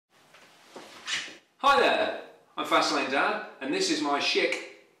Hi there, I'm Fastlane Dad and this is my Schick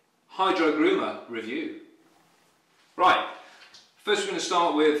Hydro Groomer review. Right, first we're going to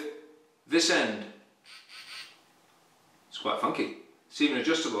start with this end. It's quite funky. It's even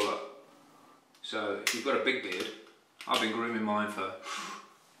adjustable up. So if you've got a big beard, I've been grooming mine for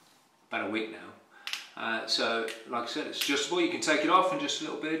about a week now. So like I said, it's adjustable, you can take it off and just a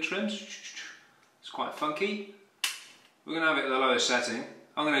little beard trims. It's quite funky. We're going to have it at the lowest setting.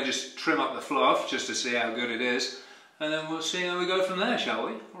 I'm going to just trim up the fluff just to see how good it is, and then we'll see how we go from there, shall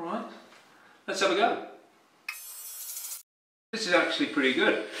we? Alright, let's have a go. This is actually pretty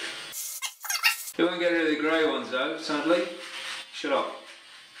good. You won't get rid of the grey ones though, sadly. Shut up.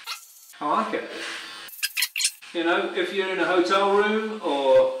 I like it. You know, if you're in a hotel room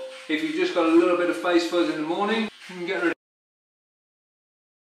or if you've just got a little bit of face fuzz in the morning, you can get rid of it.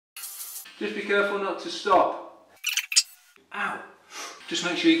 Just be careful not to stop. Ow! Just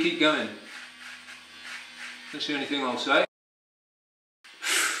make sure you keep going. That's the only thing I'll say.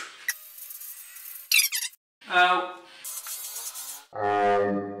 Ow.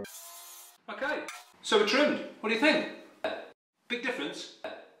 Okay, so we're trimmed. What do you think? Big difference? I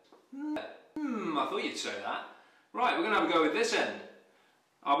thought you'd say that. Right, we're going to have a go with this end.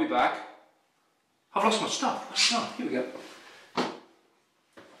 I'll be back. I've lost my stuff. Oh, here we go.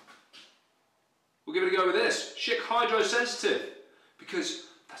 We'll give it a go with this. Schick Hydro Sensitive. Because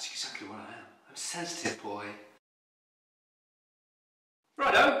that's exactly what I am. I'm a sensitive boy.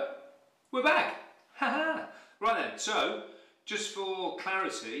 Righto, we're back. Haha. Right then, so just for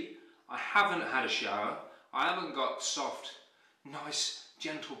clarity, I haven't had a shower. I haven't got soft, nice,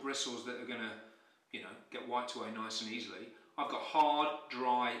 gentle bristles that are gonna, you know, get wiped away nice and easily. I've got hard,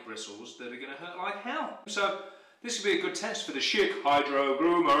 dry bristles that are gonna hurt like hell. So this would be a good test for the Schick Hydro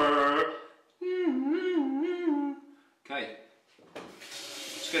Groomer. Okay.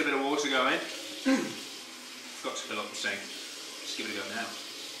 Get a bit of water going. Forgot to fill up the sink. Just give it a go now.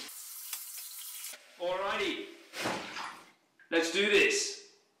 Alrighty. Let's do this.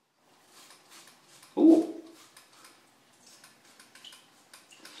 Ooh.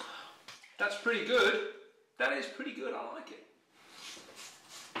 That's pretty good. That is pretty good. I like it.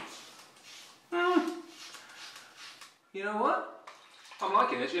 You know what? I'm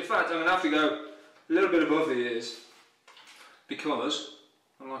liking it. In fact, I'm going to have to go a little bit above the ears because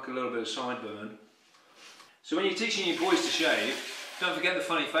I like a little bit of sideburn. So when you're teaching your boys to shave, don't forget the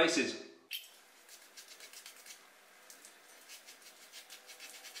funny faces.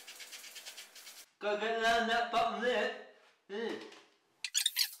 Go get around that button there.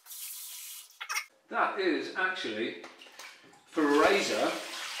 That is actually for a razor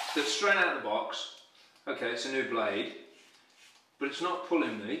that's straight out of the box. Okay, it's a new blade, but it's not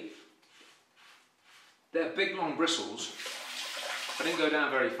pulling me. They're big long bristles. I didn't go down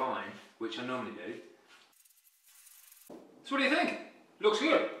very fine, which I normally do. So what do you think? Looks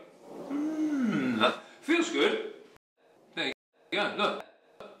good. Feels good. There you go, look.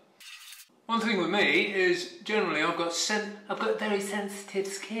 One thing with me is generally I've got very sensitive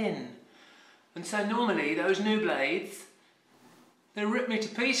skin. And so normally those new blades, they rip me to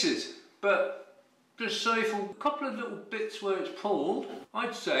pieces. But just say for a couple of little bits where it's pulled,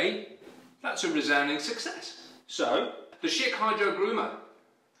 I'd say that's a resounding success. So, the Schick Hydro Groomer.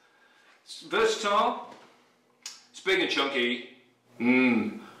 It's versatile, it's big and chunky.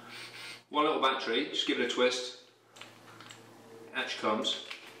 One little battery, just give it a twist. Out comes.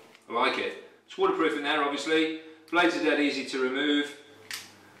 I like it. It's waterproof in there obviously. Blades are dead easy to remove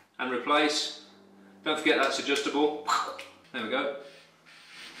and replace. Don't forget that's adjustable. There we go.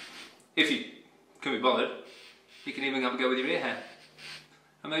 If you can be bothered, you can even have a go with your ear hair.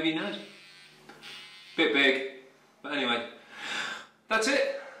 And maybe your nose. Bit big. But anyway, that's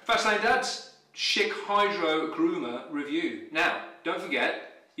it. Fastlane Dad's Schick Hydro Groomer review. Now, don't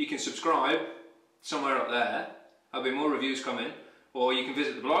forget, you can subscribe somewhere up there. There'll be more reviews coming. Or you can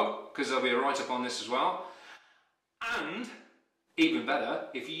visit the blog, because there'll be a write-up on this as well. And, even better,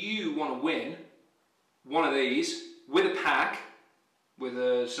 if you want to win one of these with a pack,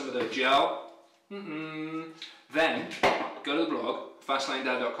 with some of the gel, then go to the blog,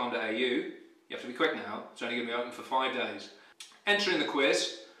 fastlanedad.com.au. You have to be quick now, it's only going to be open for 5 days. Enter in the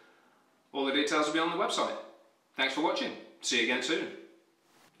quiz, all the details will be on the website. Thanks for watching, see you again soon.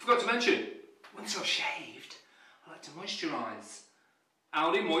 Forgot to mention, once I've shaved, I like to moisturise.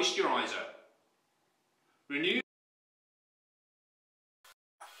 Aldi Moisturiser. Renew.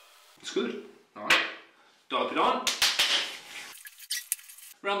 It's good, alright. Dollop it on.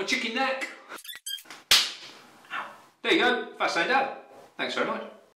 Around my chicken neck. There you go, Fastlane Dad. Thanks very much.